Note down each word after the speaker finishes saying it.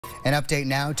An update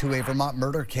now to a Vermont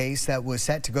murder case that was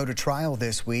set to go to trial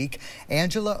this week.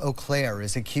 Angela Auclair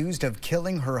is accused of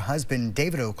killing her husband,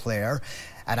 David Auclair,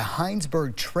 at a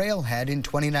Heinsberg trailhead in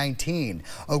 2019.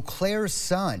 Auclair's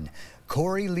son,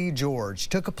 Corey Lee George,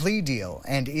 took a plea deal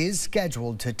and is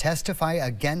scheduled to testify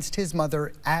against his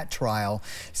mother at trial,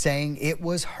 saying it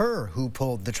was her who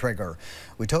pulled the trigger.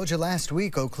 We told you last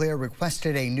week Auclair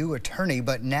requested a new attorney,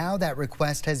 but now that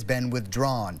request has been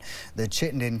withdrawn. The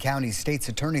Chittenden County State's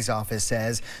Attorney's Office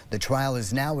says the trial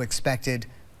is now expected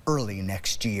early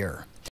next year.